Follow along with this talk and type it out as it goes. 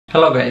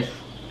Hello guys,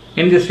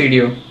 in this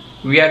video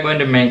we are going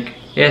to make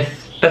a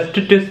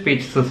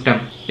text-to-speech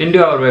system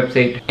into our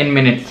website in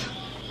minutes.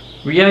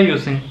 We are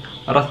using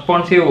a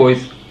responsive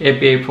voice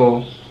API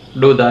for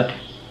do that.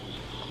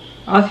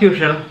 As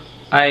usual,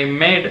 I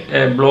made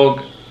a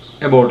blog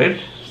about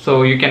it,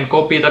 so you can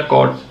copy the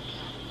codes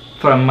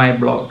from my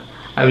blog.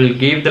 I will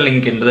give the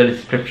link in the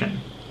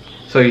description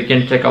so you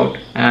can check out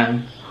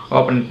and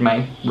open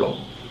my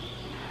blog.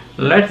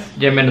 Let's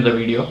jump into the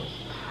video.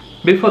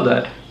 Before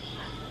that,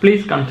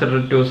 please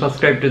consider to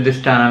subscribe to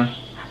this channel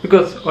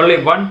because only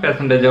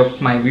 1% of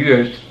my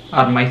viewers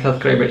are my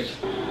subscribers.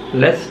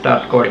 Let's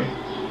start coding.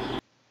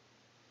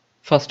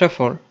 First of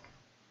all,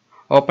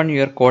 open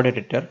your code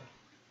editor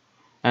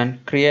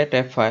and create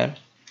a file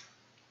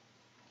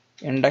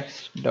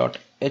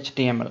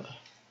index.html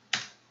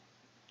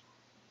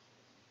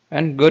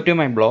and go to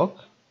my blog.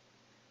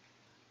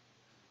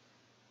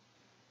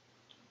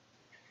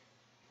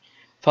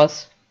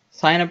 First,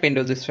 sign up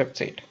into this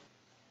website.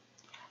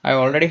 I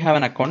already have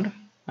an account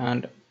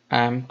and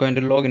I am going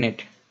to log in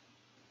it.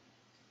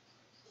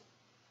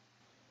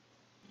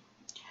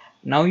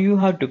 Now you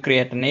have to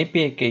create an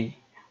API key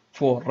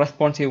for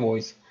responsive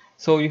voice.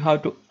 So you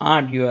have to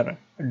add your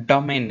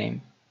domain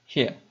name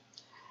here.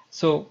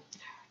 So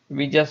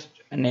we just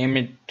name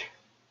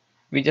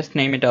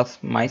it as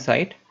my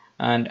site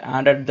and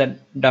added the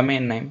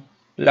domain name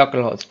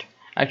localhost.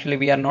 Actually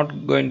we are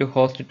not going to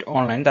host it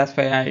online, that's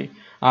why I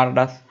added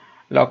as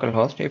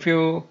localhost. If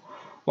you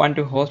want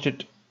to host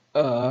it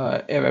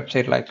a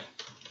website like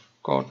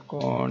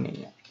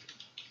Codeconia,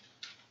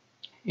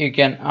 you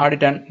can add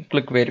it and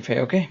click verify.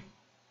 Okay,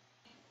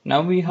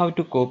 now we have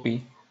to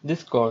copy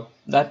this code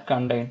that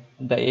contains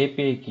the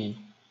API key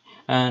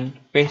and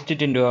paste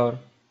it into our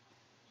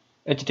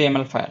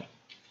HTML file.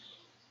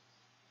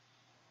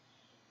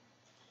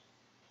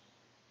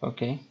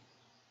 Okay,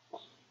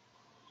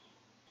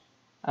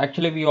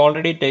 actually we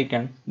already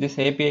taken this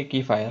API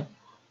key file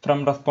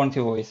from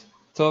responsive voice,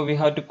 so we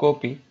have to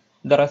copy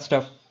the rest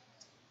of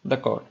the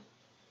code.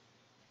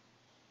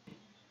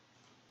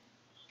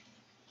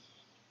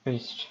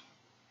 Paste.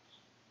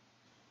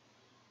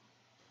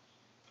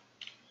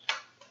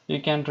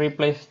 You can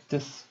replace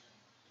this.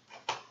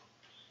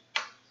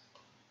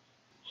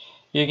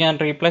 You can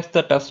replace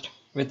the text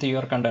with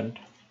your content.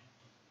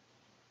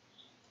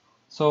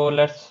 So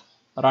let's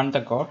run the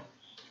code.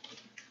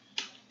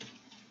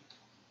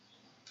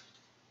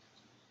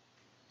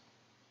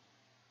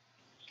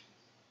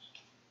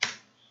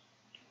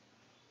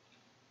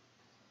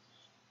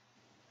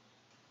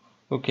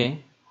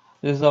 Okay,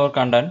 this is our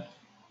content.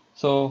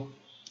 So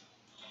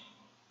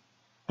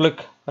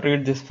click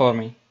read this for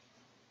me.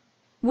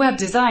 Web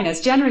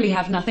designers generally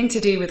have nothing to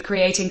do with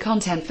creating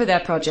content for their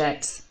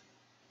projects.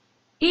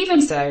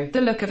 Even so, the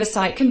look of a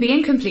site can be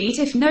incomplete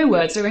if no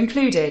words are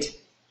included.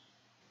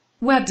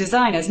 Web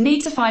designers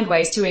need to find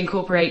ways to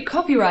incorporate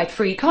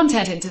copyright-free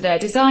content into their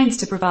designs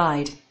to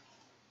provide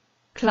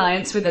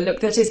clients with a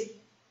look that is.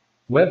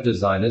 Web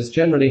designers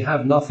generally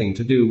have nothing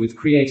to do with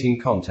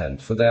creating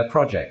content for their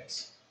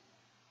projects.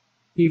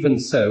 Even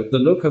so, the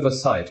look of a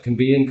site can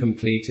be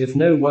incomplete if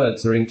no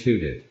words are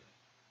included.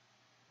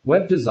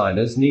 Web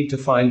designers need to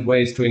find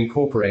ways to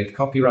incorporate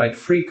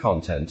copyright-free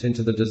content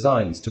into the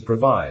designs to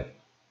provide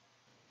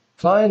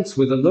clients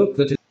with a look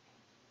that is.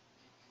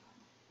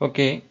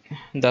 Okay,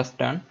 that's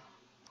done.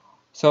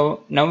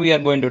 So now we are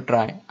going to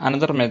try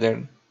another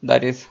method,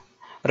 that is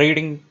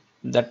reading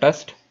the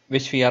text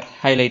which we are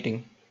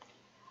highlighting.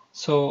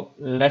 So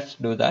let's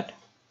do that.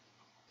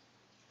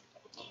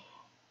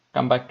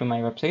 Come back to my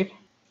website,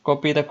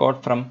 copy the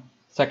code from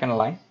second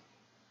line.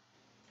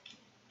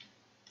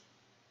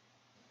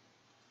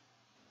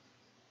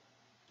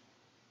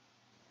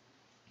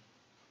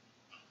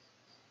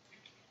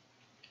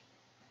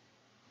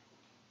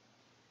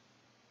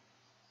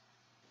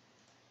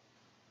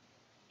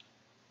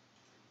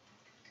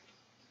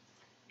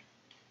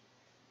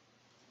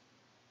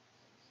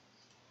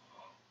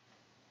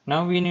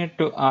 Now we need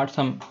to add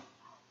some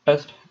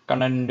text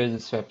content into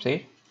this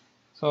website.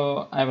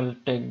 So I will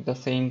take the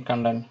same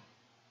content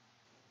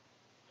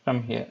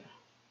from here.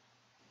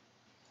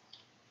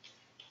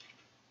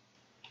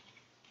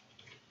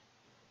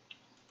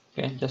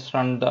 Okay, just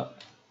run the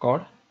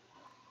code.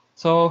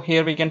 So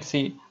here we can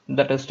see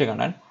the text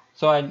content.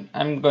 So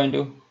I'm going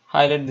to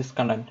highlight this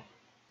content.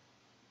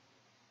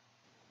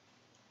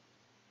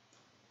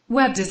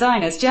 Web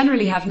designers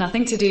generally have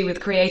nothing to do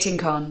with creating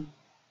content.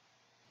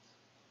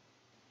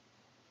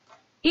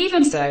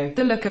 Even so,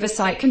 the look of a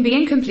site can be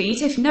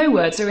incomplete if no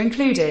words are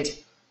included.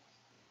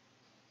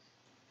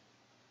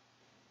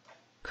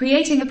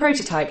 Creating a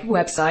prototype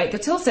website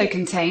that also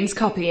contains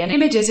copy and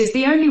images is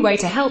the only way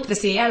to help the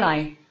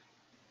CLI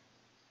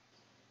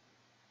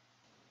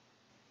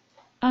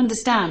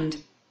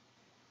understand.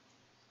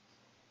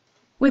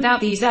 Without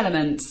these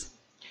elements.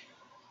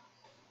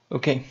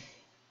 Okay,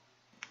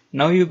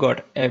 now you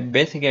got a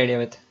basic idea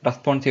with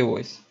responsive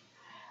voice.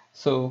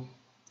 So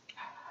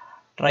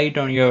try it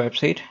on your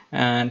website,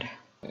 and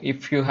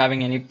if you're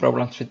having any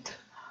problems with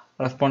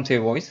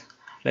responsive voice,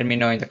 let me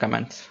know in the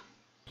comments.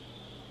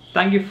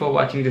 Thank you for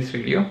watching this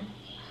video.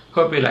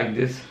 Hope you liked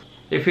this.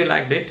 If you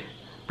liked it,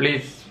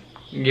 please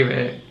give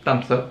a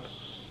thumbs up.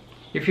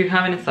 If you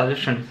have any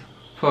suggestions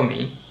for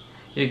me,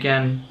 you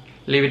can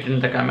leave it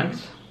in the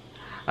comments.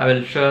 I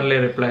will surely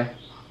reply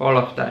all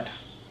of that.